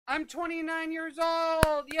I'm 29 years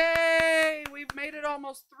old. Yay! We've made it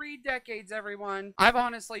almost 3 decades, everyone. I've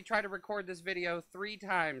honestly tried to record this video 3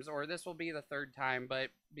 times, or this will be the 3rd time, but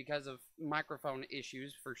because of microphone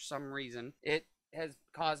issues for some reason, it has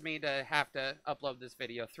caused me to have to upload this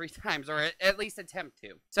video 3 times, or at least attempt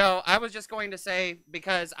to. So I was just going to say,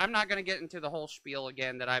 because I'm not going to get into the whole spiel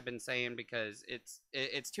again that I've been saying, because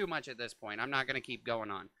it's too much at this point. I'm not going to keep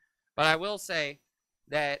going on. But I will say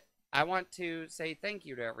that I want to say thank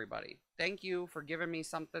you to everybody. Thank you for giving me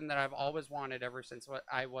something that I've always wanted ever since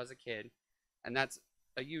I was a kid, and that's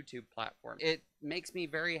a YouTube platform. It makes me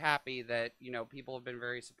very happy that, you know, people have been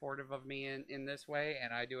very supportive of me in this way,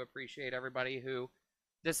 and I do appreciate everybody who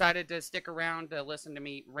decided to stick around to listen to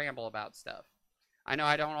me ramble about stuff. I know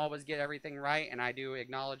I don't always get everything right, and I do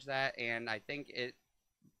acknowledge that, and I think it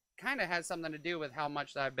kind of has something to do with how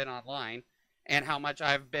much I've been online and how much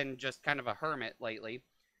I've been just kind of a hermit lately.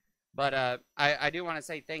 But I do want to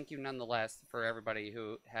say thank you nonetheless for everybody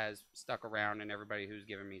who has stuck around and everybody who's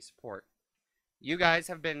given me support. You guys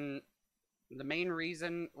have been the main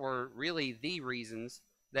reason, or really the reasons,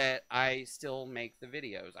 that I still make the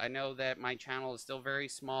videos. I know that my channel is still very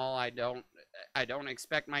small. I don't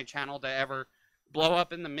expect my channel to ever blow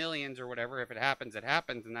up in the millions or whatever. If it happens, it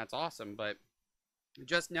happens, and that's awesome. But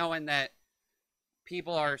just knowing that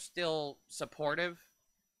people are still supportive,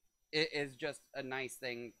 it is just a nice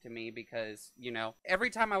thing to me, because, you know, every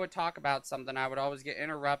time I would talk about something, I would always get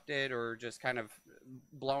interrupted or just kind of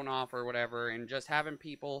blown off or whatever, and just having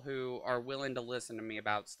people who are willing to listen to me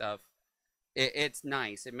about stuff, it's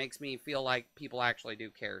nice. It makes me feel like people actually do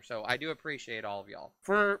care, so I do appreciate all of y'all.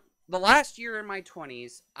 For the last year in my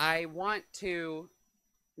 20s, I want to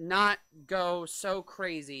not go so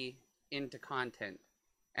crazy into content.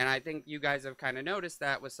 And I think you guys have kind of noticed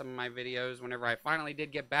that with some of my videos. Whenever I finally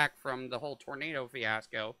did get back from the whole tornado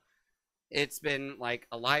fiasco, it's been like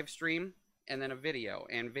a live stream and then a video.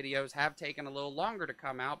 And videos have taken a little longer to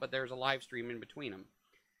come out, but there's a live stream in between them.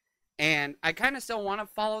 And I kind of still want to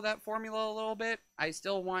follow that formula a little bit. I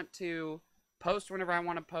still want to post whenever I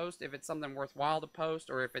want to post. If it's something worthwhile to post,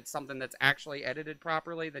 or if it's something that's actually edited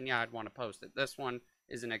properly, then yeah, I'd want to post it. This one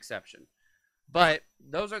is an exception. But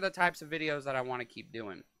those are the types of videos that I want to keep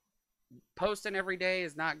doing. Posting every day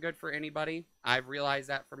is not good for anybody. I've realized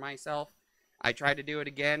that for myself. I tried to do it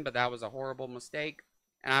again, but that was a horrible mistake,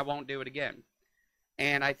 and I won't do it again.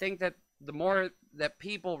 And I think that the more that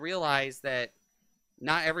people realize that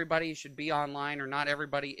not everybody should be online, or not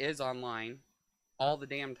everybody is online all the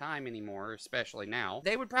damn time anymore, especially now,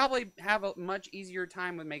 they would probably have a much easier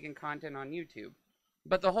time with making content on YouTube.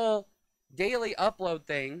 But the whole daily upload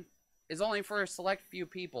thing is only for a select few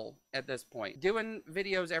people at this point. Doing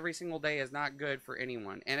videos every single day is not good for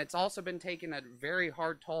anyone. And it's also been taking a very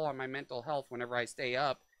hard toll on my mental health whenever I stay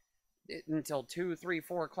up until 2, 3,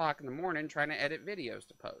 4 o'clock in the morning trying to edit videos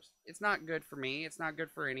to post. It's not good for me. It's not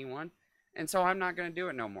good for anyone. And so I'm not going to do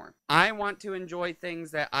it no more. I want to enjoy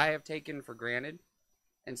things that I have taken for granted.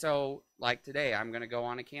 And so, like today, I'm going to go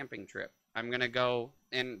on a camping trip. I'm going to go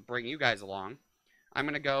and bring you guys along. I'm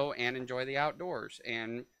going to go and enjoy the outdoors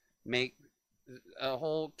and make a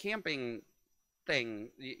whole camping thing,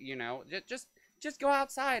 you know, just go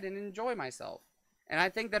outside and enjoy myself. And I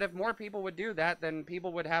think that if more people would do that, then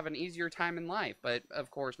people would have an easier time in life. But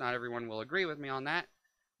of course, not everyone will agree with me on that.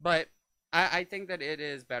 But I think that it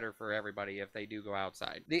is better for everybody if they do go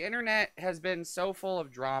outside. The internet has been so full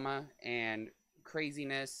of drama and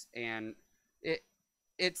craziness, and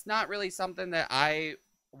it's not really something that I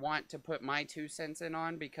want to put my 2 cents in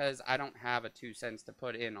on, because I don't have a 2 cents to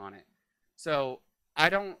put in on it. So I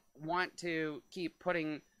don't want to keep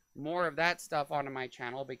putting more of that stuff onto my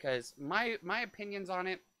channel, because my opinions on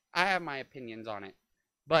it, I have my opinions on it.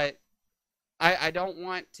 But I don't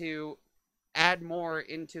want to add more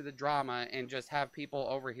into the drama and just have people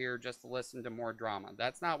over here just to listen to more drama.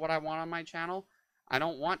 That's not what I want on my channel. I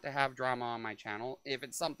don't want to have drama on my channel. If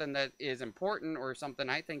it's something that is important or something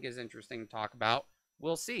I think is interesting to talk about,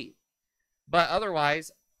 we'll see. But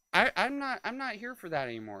otherwise, I'm not here for that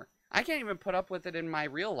anymore. I can't even put up with it in my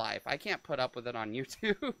real life. I can't put up with it on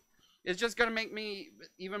YouTube. It's just going to make me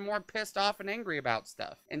even more pissed off and angry about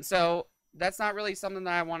stuff. And so that's not really something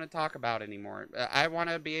that I want to talk about anymore. I want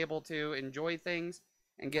to be able to enjoy things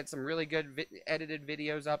and get some really good edited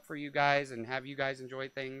videos up for you guys, and have you guys enjoy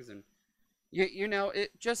things. And you know,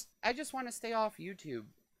 I just want to stay off YouTube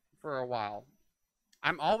for a while.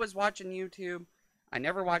 I'm always watching YouTube. I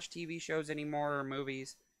never watch TV shows anymore or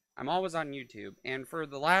movies. I'm always on YouTube. And for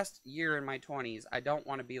the last year in my 20s, I don't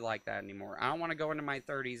want to be like that anymore. I don't want to go into my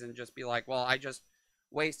 30s and just be like, well, I just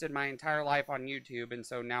wasted my entire life on YouTube, and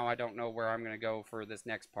so now I don't know where I'm going to go for this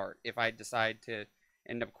next part if I decide to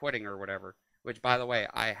end up quitting or whatever. Which, by the way,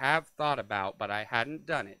 I have thought about, but I hadn't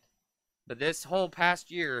done it. But this whole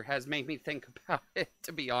past year has made me think about it,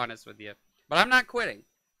 to be honest with you. But I'm not quitting.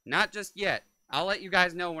 Not just yet. I'll let you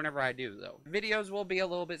guys know whenever I do, though. Videos will be a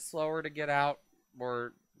little bit slower to get out,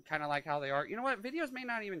 or kind of like how they are. You know what? Videos may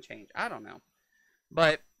not even change. I don't know.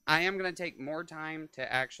 But I am going to take more time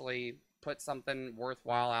to actually put something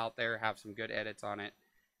worthwhile out there, have some good edits on it,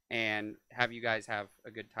 and have you guys have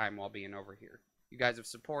a good time while being over here. You guys have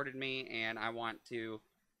supported me, and I want to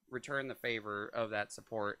return the favor of that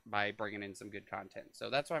support by bringing in some good content. So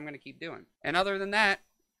that's what I'm going to keep doing. And other than that,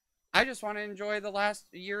 I just want to enjoy the last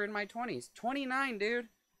year in my 20s. 29, dude.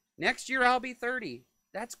 Next year I'll be 30.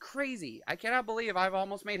 That's crazy. I cannot believe I've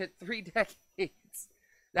almost made it 3 decades.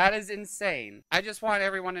 That is insane. I just want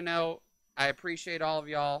everyone to know I appreciate all of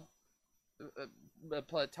y'all.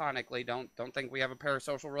 Platonically, don't think we have a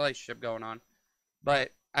parasocial relationship going on.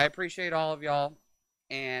 But I appreciate all of y'all.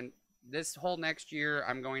 And this whole next year,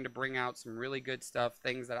 I'm going to bring out some really good stuff,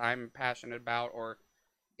 things that I'm passionate about, or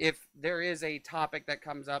if there is a topic that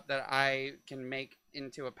comes up that I can make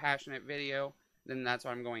into a passionate video, then that's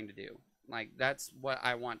what I'm going to do. Like, that's what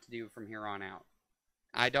I want to do from here on out.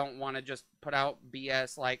 I don't want to just put out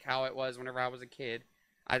BS like how it was whenever I was a kid.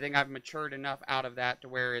 I think I've matured enough out of that to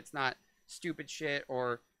where it's not stupid shit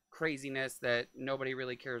or craziness that nobody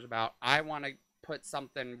really cares about. I want to put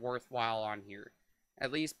something worthwhile on here,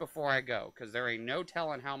 at least before I go, because there ain't no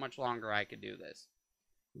telling how much longer I could do this.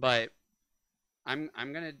 But I'm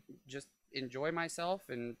gonna just enjoy myself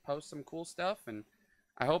and post some cool stuff, and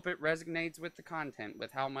I hope it resonates with the content,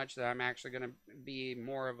 with how much that I'm actually gonna be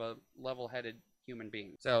more of a level-headed human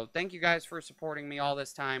being. So thank you guys for supporting me all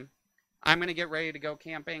this time. I'm gonna get ready to go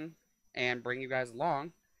camping and bring you guys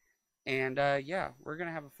along, and yeah, we're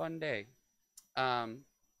gonna have a fun day.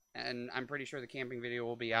 And I'm pretty sure the camping video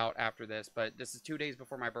will be out after this, but this is 2 days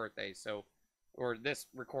before my birthday, so, or this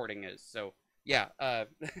recording is, so, yeah,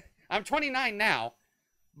 I'm 29 now,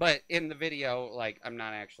 but in the video, like, I'm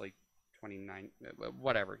not actually 29,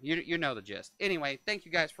 whatever, you know the gist. Anyway, thank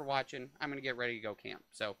you guys for watching. I'm gonna get ready to go camp,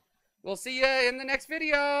 so, we'll see you in the next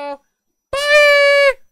video!